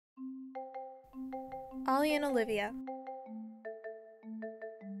Ollie and Olivia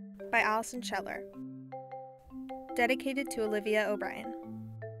by Alyson Schettler. Dedicated to Olivia O'Brien.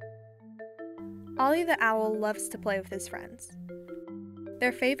 Ollie the owl loves to play with his friends.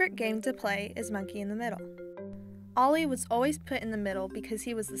 Their favorite game to play is Monkey in the Middle. Ollie was always put in the middle because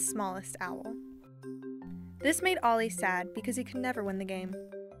he was the smallest owl. This made Ollie sad because he could never win the game.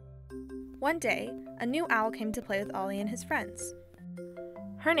 One day, a new owl came to play with Ollie and his friends.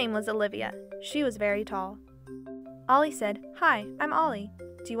 Her name was Olivia. She was very tall. Ollie said, "Hi, I'm Ollie.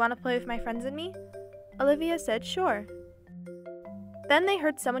 Do you want to play with my friends and me?" Olivia said, "Sure." Then they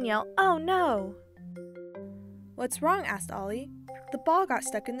heard someone yell, "Oh no!" "What's wrong?" asked Ollie. "The ball got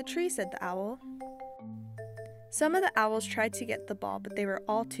stuck in the tree," said the owl. Some of the owls tried to get the ball, but they were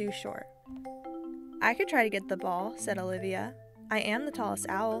all too short. "I could try to get the ball," said Olivia. "I am the tallest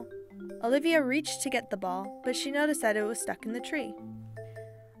owl." Olivia reached to get the ball, but she noticed that it was stuck in the tree.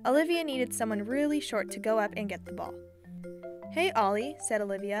 Olivia needed someone really short to go up and get the ball. "Hey, Ollie," said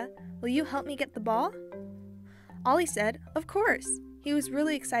Olivia, "will you help me get the ball?" Ollie said, "Of course." He was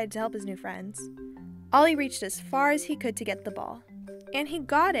really excited to help his new friends. Ollie reached as far as he could to get the ball, and he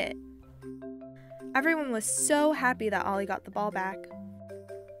got it. Everyone was so happy that Ollie got the ball back.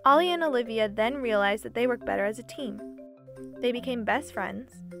 Ollie and Olivia then realized that they worked better as a team. They became best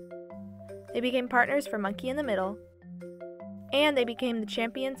friends. They became partners for Monkey in the Middle. And they became the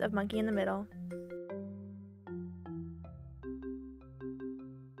champions of Monkey in the Middle.